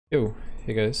Yo,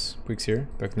 hey guys, Weeks here,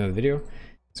 back with another video.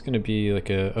 It's going to be like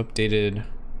a updated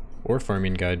ore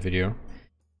farming guide video.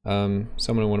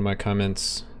 Someone in one of my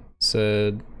comments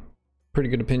said pretty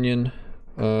good opinion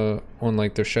on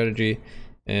like their strategy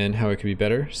and how it could be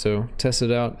better. So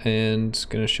tested it out and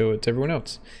gonna show it to everyone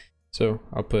else. So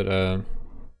I'll put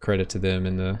credit to them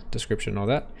in the description and all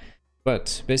that.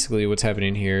 But basically what's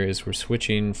happening here is we're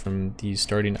switching from the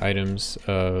starting items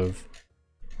of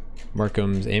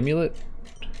Markham's amulet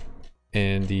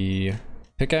and the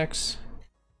pickaxe,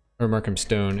 or Markham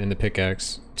stone and the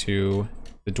pickaxe, to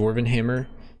the dwarven hammer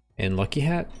and lucky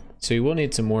hat. So you will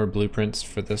need some more blueprints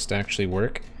for this to actually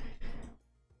work.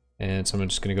 And so I'm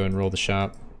just going to go and roll the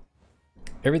shop.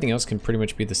 Everything else can pretty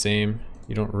much be the same.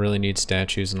 You don't really need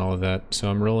statues and all of that. So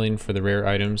I'm rolling for the rare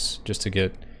items just to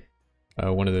get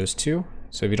one of those two.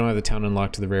 So if you don't have the town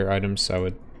unlocked to the rare items, I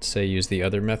would say use the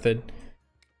other method.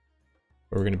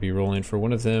 But we're going to be rolling for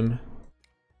one of them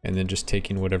and then just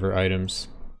taking whatever items.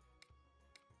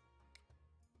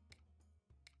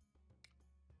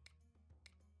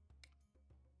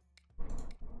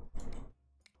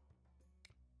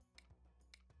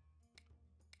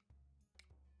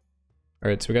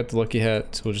 Alright, so we got the lucky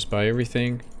hat, so we'll just buy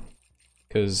everything.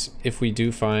 Because if we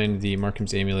do find the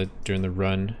Markham's amulet during the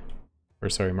run, or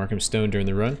sorry, Markham's stone during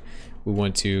the run, we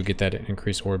want to get that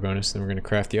increased ore bonus. Then we're going to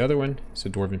craft the other one,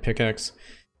 so dwarven pickaxe.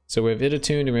 So we have it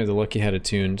attuned and we have the lucky hat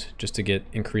attuned just to get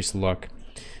increased luck.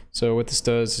 So what this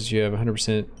does is you have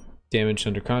 100% damage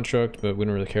under construct, but we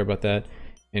don't really care about that.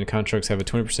 And constructs have a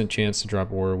 20% chance to drop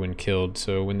ore when killed.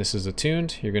 So when this is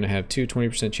attuned, you're going to have two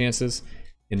 20% chances,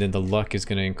 and then the luck is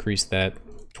going to increase that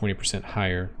 20%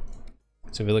 higher.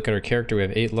 So if we look at our character, we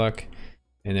have 8 luck,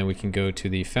 and then we can go to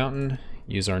the fountain,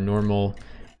 use our normal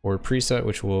ore preset,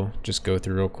 which we'll just go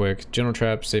through real quick. General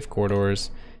traps, safe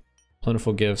corridors,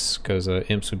 plentiful gifts, because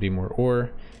imps would be more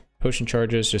ore, potion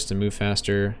charges just to move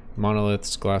faster,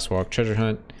 monoliths, glass walk, treasure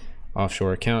hunt,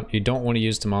 offshore account. You don't want to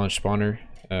use demolished spawner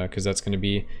because that's going to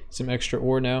be some extra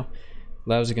ore now.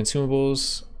 Lousy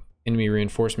consumables, enemy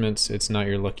reinforcements, it's not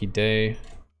your lucky day.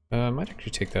 I might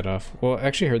actually take that off. Well, I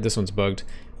actually heard this one's bugged,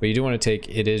 but you do want to take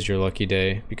it is your lucky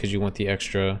day because you want the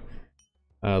extra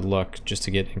luck just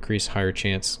to get increased higher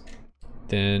chance.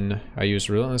 Then I use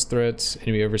relentless threats,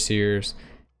 enemy overseers,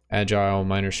 agile,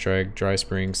 minor strike, dry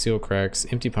spring, seal cracks,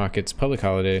 empty pockets, public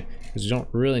holiday, because we don't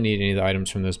really need any of the items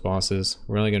from those bosses.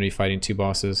 We're only going to be fighting 2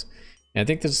 bosses. And I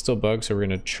think this is still bugged, so we're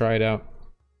going to try it out.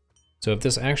 So if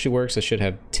this actually works, I should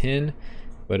have 10,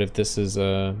 but if this is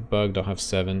bugged, I'll have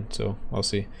 7, so I'll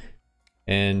see.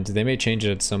 And they may change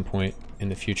it at some point in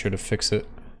the future to fix it.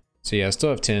 So yeah, I still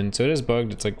have 10, so it is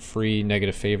bugged. It's like free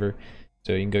negative favor,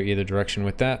 so you can go either direction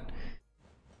with that.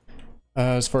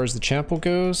 As far as the chapel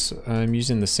goes, I'm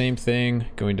using the same thing,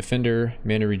 going Defender,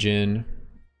 Mana Regen,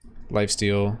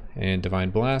 Lifesteal, and Divine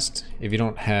Blast. If you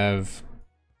don't have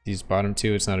these bottom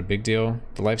two, it's not a big deal.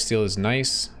 The Lifesteal is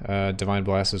nice, Divine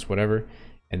Blast is whatever,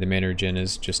 and the Mana Regen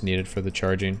is just needed for the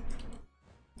charging.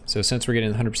 So since we're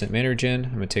getting 100% Mana Regen,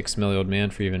 I'm going to take Smelly Old Man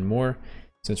for even more.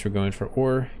 Since we're going for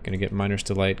ore, going to get Miner's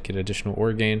Delight, get additional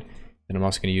ore gain, and I'm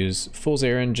also going to use Fool's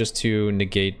Errand just to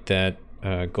negate that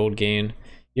gold gain.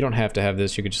 You don't have to have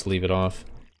this, you could just leave it off.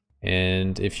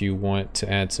 And if you want to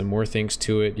add some more things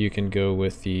to it, you can go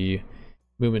with the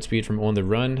movement speed from on the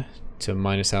run to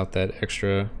minus out that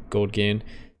extra gold gain.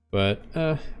 But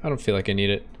I don't feel like I need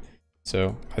it.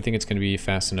 So I think it's going to be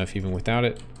fast enough even without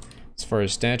it. As far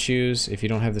as statues, if you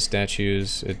don't have the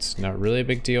statues, it's not really a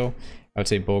big deal. I would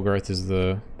say Bolgarth is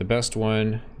the best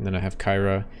one. And then I have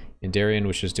Kyra and Darien,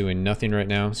 which is doing nothing right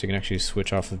now. So you can actually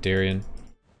switch off of Darien.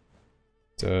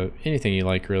 So anything you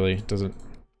like really, doesn't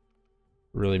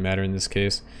really matter in this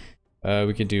case.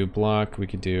 We could do block, we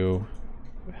could do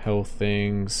health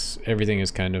things, everything is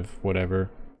kind of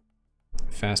whatever.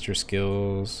 Faster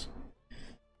skills,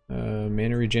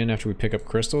 mana regen after we pick up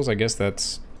crystals, I guess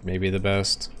that's maybe the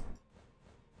best.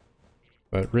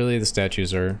 But really the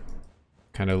statues are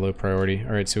kind of low priority.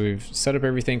 Alright, so we've set up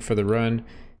everything for the run.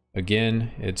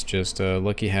 Again, it's just a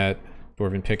lucky hat,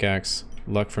 dwarven pickaxe,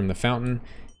 luck from the fountain,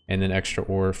 and then extra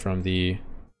ore from the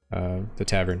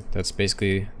tavern. That's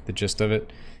basically the gist of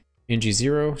it.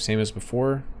 NG0, same as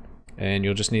before, and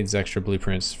you'll just need these extra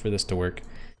blueprints for this to work.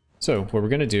 So what we're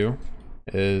going to do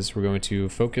is we're going to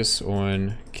focus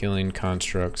on killing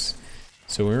constructs.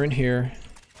 So we're in here,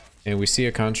 and we see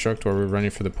a construct while we're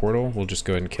running for the portal, we'll just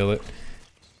go ahead and kill it.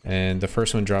 And the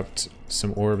first one dropped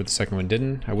some ore, but the second one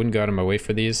didn't. I wouldn't go out of my way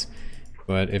for these,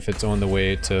 but if it's on the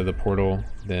way to the portal,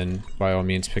 then by all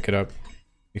means pick it up,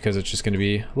 because it's just going to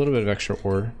be a little bit of extra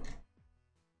ore.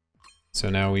 So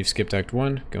now we've skipped Act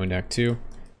 1, going to Act 2.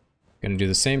 Gonna do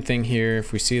the same thing here.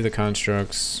 If we see the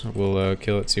constructs, we'll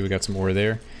kill it. See, we got some ore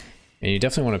there. And you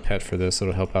definitely want a pet for this.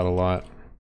 It'll help out a lot.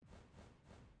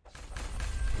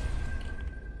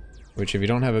 Which, if you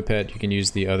don't have a pet, you can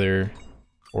use the other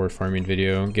ore farming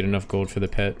video. Get enough gold for the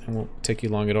pet. It won't take you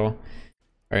long at all.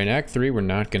 Alright, in Act 3, we're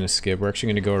not going to skip. We're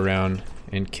actually going to go around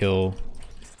and kill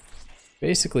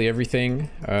basically everything.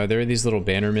 There are these little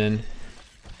bannermen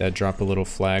that drop a little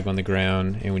flag on the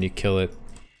ground, and when you kill it,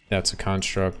 that's a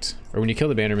construct. Or when you kill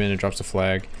the bannerman, it drops a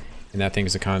flag, and that thing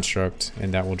is a construct,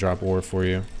 and that will drop ore for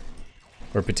you.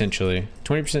 Or potentially.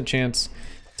 20% chance,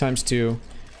 times 2,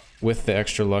 with the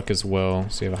extra luck as well,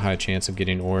 so you have a high chance of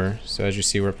getting ore. So as you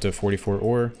see, we're up to 44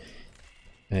 ore,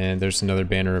 and there's another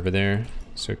banner over there.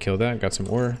 So kill that, got some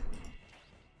ore.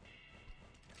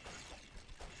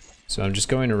 So I'm just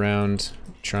going around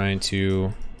trying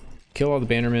to kill all the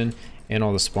bannermen and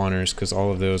all the spawners, because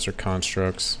all of those are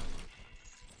constructs.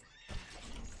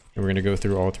 And we're going to go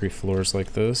through all 3 floors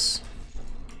like this.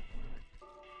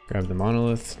 Grab the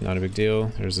monolith, not a big deal.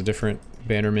 There's a different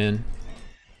bannerman,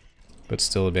 but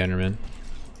still a bannerman.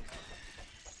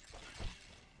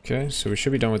 Okay, so we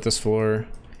should be done with this floor.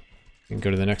 We can go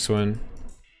to the next one.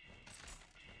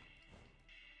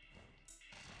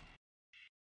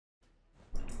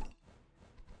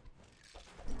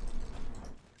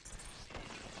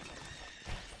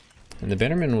 And the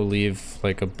bannerman will leave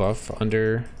like a buff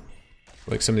under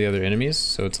like some of the other enemies,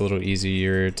 so it's a little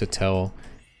easier to tell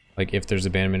like if there's a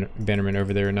bannerman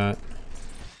over there or not.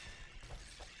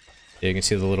 Yeah, you can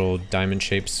see the little diamond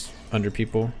shapes under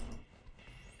people.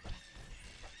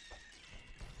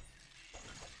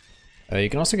 You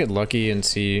can also get lucky and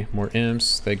see more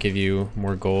imps that give you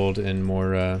more gold and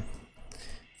more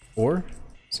ore,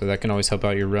 so that can always help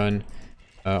out your run.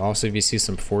 Also, if you see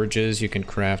some forges, you can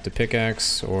craft a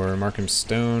pickaxe or Markham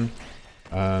stone,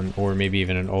 or maybe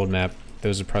even an old map.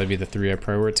 Those would probably be the 3 I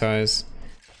prioritize.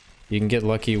 You can get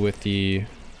lucky with the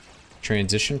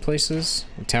transition places.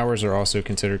 Towers are also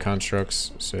considered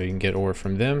constructs, so you can get ore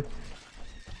from them.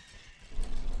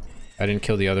 I didn't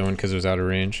kill the other one because it was out of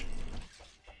range.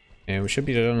 And we should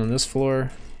be done on this floor.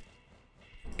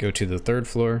 Go to the 3rd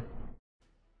floor.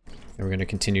 And we're going to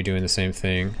continue doing the same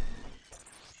thing.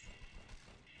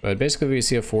 But basically, if we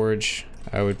see a forge,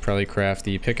 I would probably craft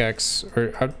the pickaxe,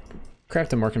 or I'd craft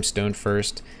the Markham stone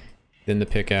first, then the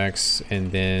pickaxe,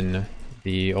 and then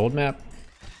the old map,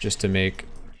 just to make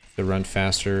the run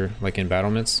faster, like in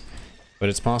battlements. But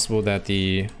it's possible that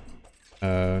the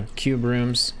cube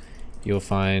rooms, you'll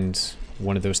find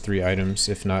one of those 3 items,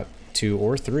 if not 2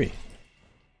 or 3.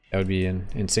 That would be an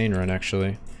insane run,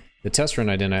 actually. The test run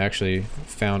I did, I actually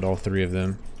found all 3 of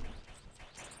them.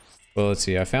 Well, let's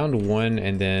see, I found 1,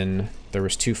 and then there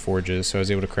was 2 forges, so I was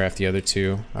able to craft the other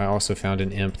 2. I also found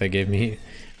an imp that gave me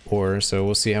ore, so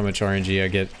we'll see how much RNG I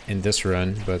get in this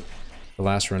run, but the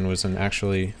last run was an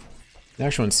actual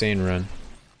insane run.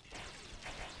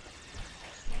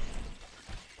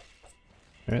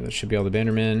 Alright, that should be all the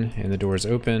bannermen, and the door is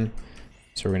open,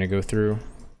 so we're going to go through.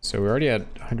 So we're already at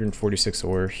 146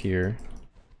 ore here.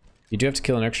 You do have to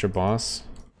kill an extra boss.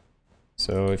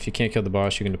 So if you can't kill the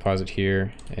boss, you can deposit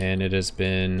here, and it has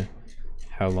been,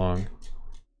 how long?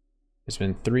 It's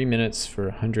been 3 minutes for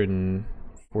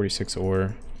 146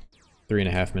 ore,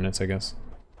 3.5 minutes, I guess.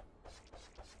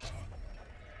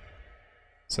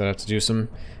 So I have to do some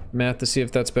math to see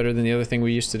if that's better than the other thing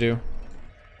we used to do.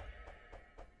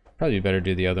 Probably better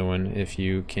do the other one if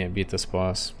you can't beat this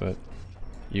boss, but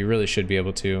you really should be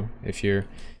able to. If you're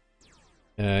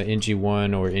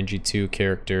NG1 or NG2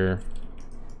 character,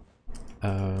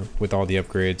 with all the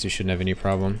upgrades, you shouldn't have any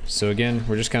problem. So again,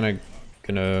 we're just kind of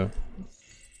gonna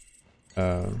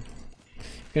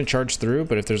charge through,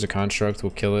 but if there's a construct,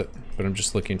 we'll kill it. But I'm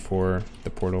just looking for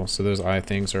the portal. So those eye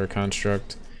things are a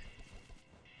construct.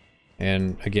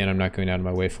 And again, I'm not going out of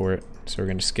my way for it. So we're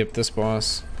gonna skip this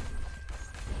boss.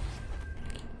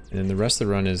 And then the rest of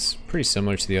the run is pretty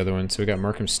similar to the other one. So we got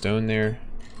Markham Stone there.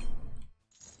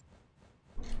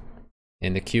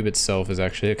 And the cube itself is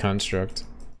actually a construct.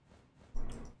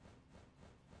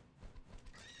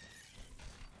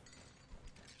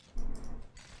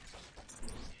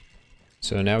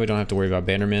 So now we don't have to worry about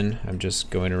bannermen. I'm just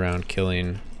going around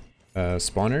killing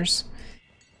spawners,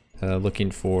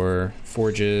 looking for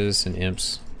forges and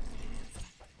imps.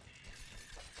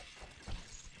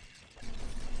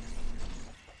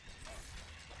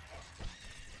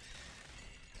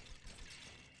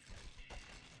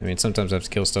 I mean, sometimes I have to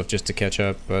kill stuff just to catch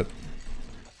up, but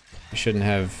you shouldn't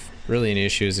have really any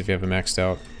issues if you have a maxed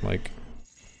out, like,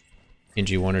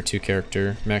 NG1 or 2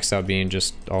 character. Maxed out being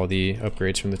just all the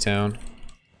upgrades from the town.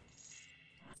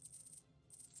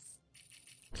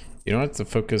 You don't have to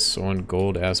focus on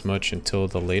gold as much until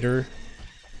the later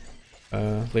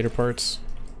parts.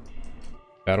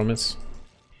 Battlements.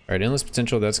 Alright, endless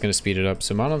potential, that's going to speed it up.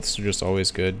 So monoliths are just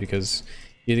always good because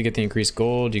you either get the increased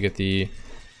gold, you get the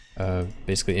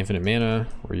basically infinite mana,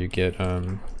 or you get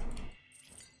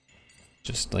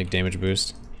just like damage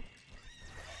boost.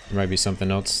 There might be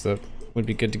something else that would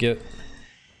be good to get.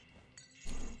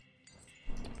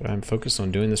 But I'm focused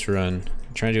on doing this run.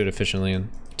 I'm trying to do it efficiently and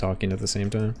talking at the same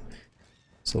time.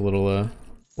 It's a little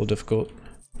difficult.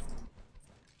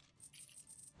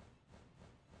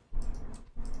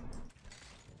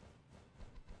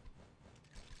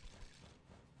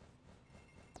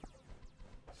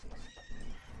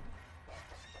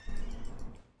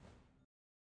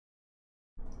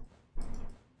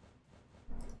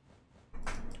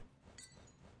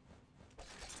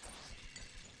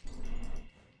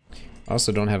 I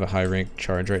also don't have a high rank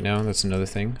charge right now. That's another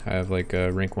thing. I have like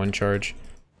a rank 1 charge.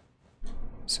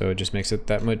 So it just makes it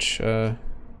that much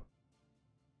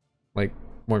like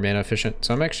more mana efficient.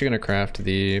 So I'm actually going to craft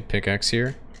the pickaxe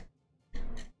here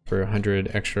for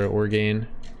 100 extra ore gain.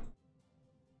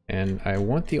 And I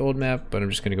want the old map, but I'm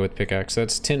just going to go with pickaxe.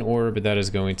 That's 10 ore, but that is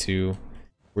going to...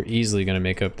 We're easily going to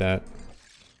make up that.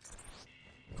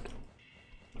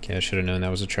 Okay, I should have known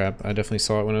that was a trap. I definitely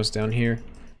saw it when I was down here.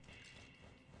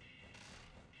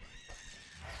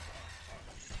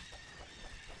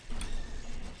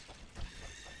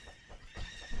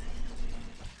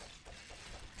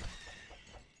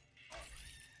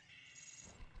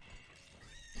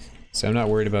 So I'm not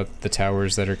worried about the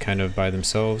towers that are kind of by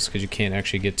themselves, because you can't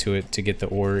actually get to it to get the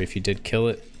ore if you did kill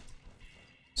it.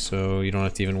 So you don't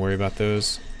have to even worry about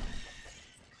those.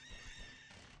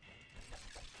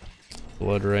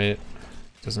 Blood right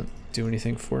doesn't do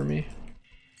anything for me.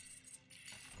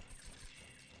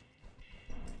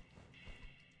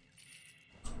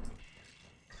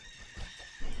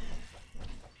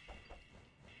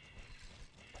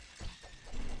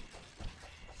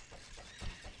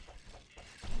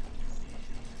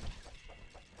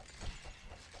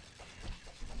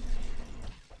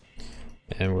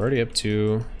 And we're already up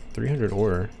to 300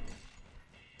 ore.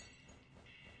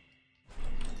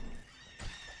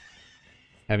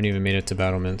 Haven't even made it to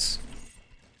battlements.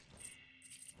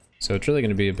 So it's really going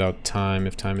to be about time,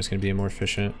 if time is going to be more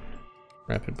efficient.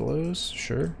 Rapid blows,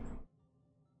 sure.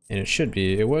 And it should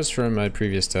be. It was from my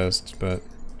previous test, but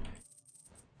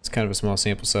it's kind of a small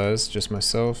sample size, just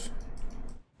myself.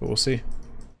 But we'll see.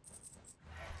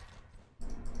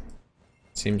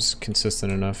 Seems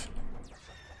consistent enough.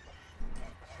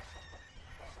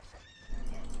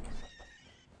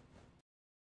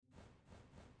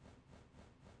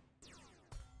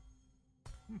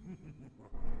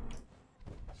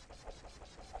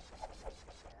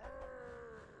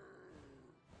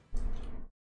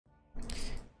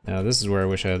 Now this is where I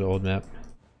wish I had the old map.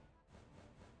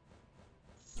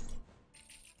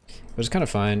 But it's kind of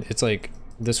fine. It's like,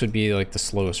 this would be like the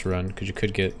slowest run, because you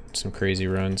could get some crazy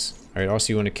runs. Alright,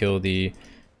 also you want to kill the,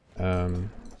 what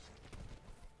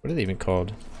are they even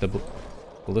called? The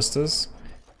ballistas?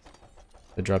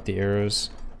 That drop the arrows.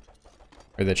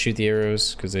 Or that shoot the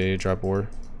arrows, because they drop ore.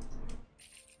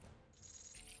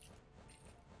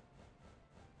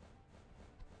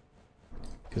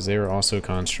 Because they are also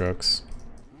constructs.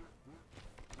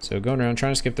 So going around,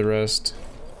 trying to skip the rest.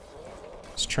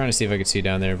 Just trying to see if I could see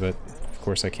down there, but of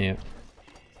course I can't.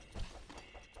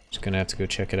 Just gonna have to go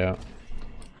check it out.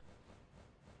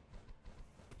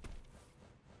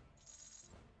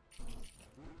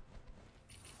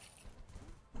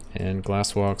 And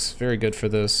glass walks, very good for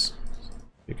this.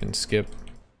 You can skip.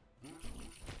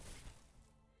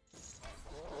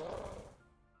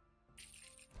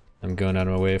 I'm going out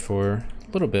of my way for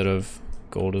a little bit of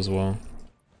gold as well.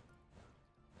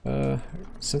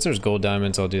 Since there's gold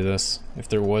diamonds, I'll do this. If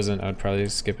there wasn't, I'd probably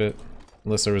skip it.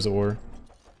 Unless there was ore.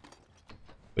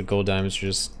 But gold diamonds are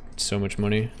just so much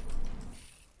money.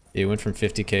 It went from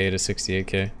 50k to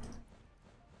 68k.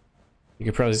 You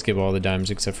could probably skip all the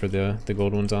diamonds except for the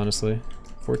gold ones, honestly.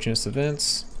 Fortunate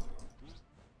events.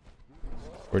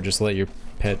 Or just let your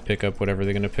pet pick up whatever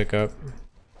they're gonna pick up.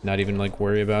 Not even like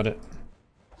worry about it.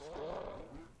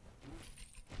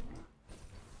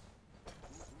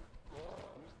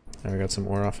 I got some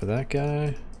ore off of that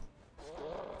guy.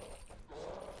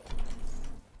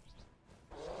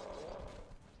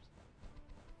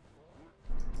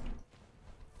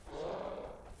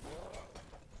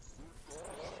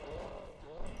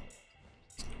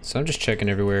 So I'm just checking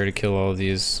everywhere to kill all of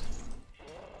these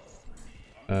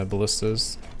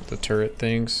ballistas, the turret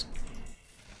things.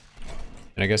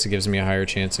 And I guess it gives me a higher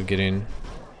chance of getting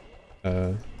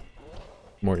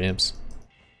more imps.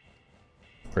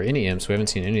 or any imps. We haven't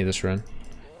seen any this run.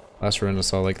 Last run I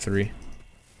saw like 3.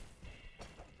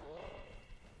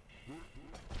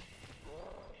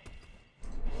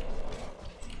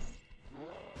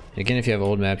 Again, if you have an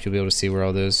old map, you'll be able to see where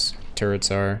all those turrets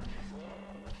are.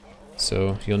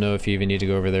 So you'll know if you even need to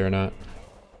go over there or not.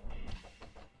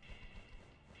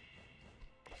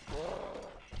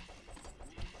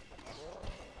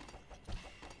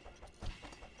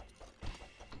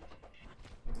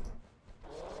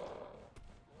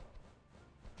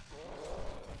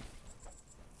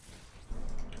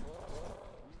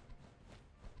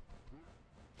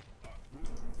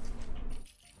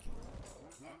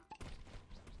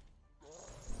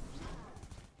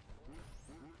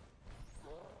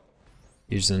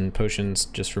 Using potions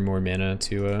just for more mana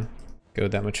to go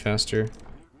that much faster.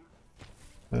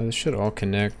 This should all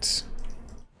connect.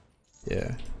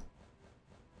 Yeah.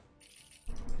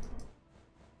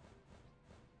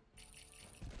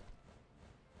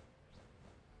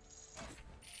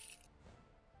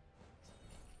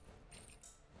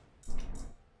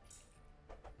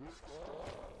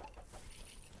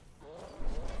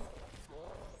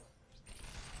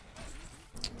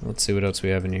 Let's see what else we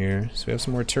have in here. So we have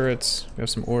some more turrets, we have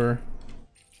some ore.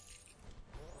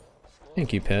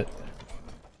 Thank you, pet.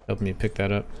 Helping me pick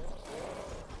that up.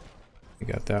 We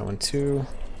got that one too.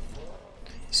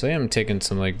 So I am taking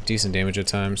some like decent damage at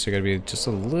times, so you gotta be just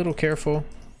a little careful.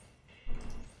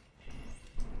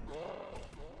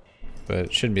 But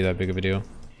it shouldn't be that big of a deal.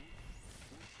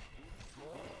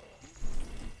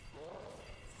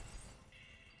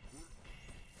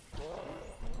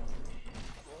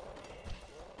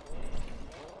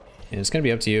 And it's going to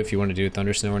be up to you if you want to do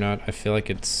Thunder Snow or not. I feel like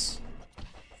it's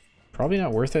probably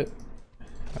not worth it.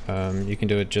 You can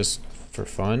do it just for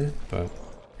fun, but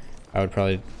I would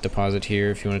probably deposit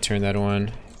here if you want to turn that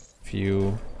on. If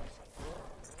you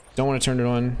don't want to turn it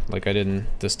on, like I didn't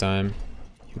this time,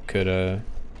 you could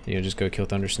you know, just go kill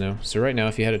Thunder Snow. So right now,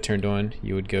 if you had it turned on,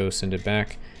 you would go send it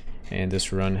back, and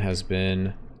this run has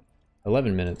been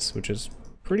 11 minutes, which is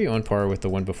pretty on par with the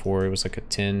one before. It was like a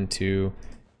 10 to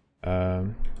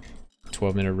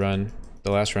 12-minute run.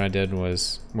 The last run I did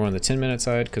was more on the 10-minute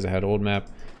side because I had old map,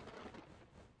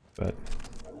 but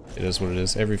it is what it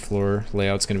is. Every floor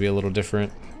layout's going to be a little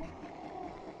different.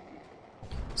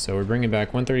 So we're bringing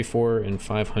back 134 and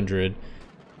 500.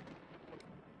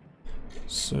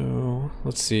 So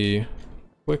let's see.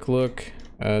 Quick look.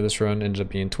 This run ended up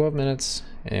being 12 minutes,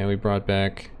 and we brought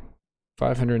back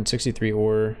 563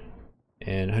 ore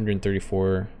and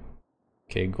 134k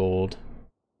gold.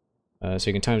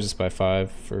 So you can times this by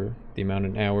 5 for the amount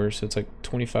in hours. So it's like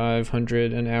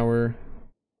 2,500 an hour.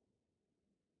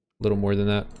 A little more than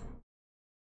that.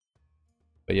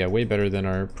 But yeah, way better than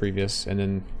our previous. And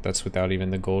then that's without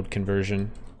even the gold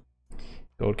conversion.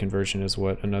 Gold conversion is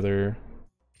what? Another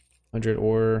 100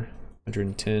 ore,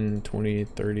 110, 20,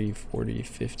 30, 40,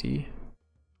 50.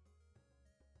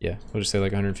 Yeah, we'll just say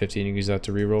like 150 and you can use that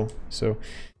to reroll. So,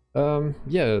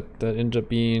 yeah, that ended up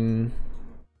being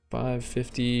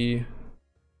 550,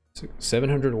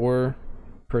 700 ore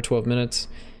per 12 minutes,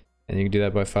 and you can do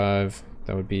that by 5.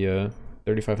 That would be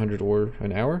 3,500 ore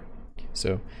an hour.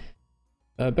 So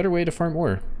a better way to farm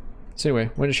ore. So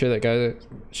anyway, wanted to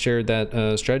share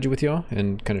that strategy with y'all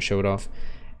and kind of show it off.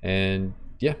 And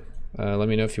yeah, let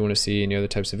me know if you want to see any other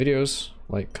types of videos.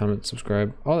 Like, comment,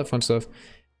 subscribe, all that fun stuff.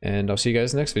 And I'll see you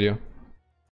guys in the next video.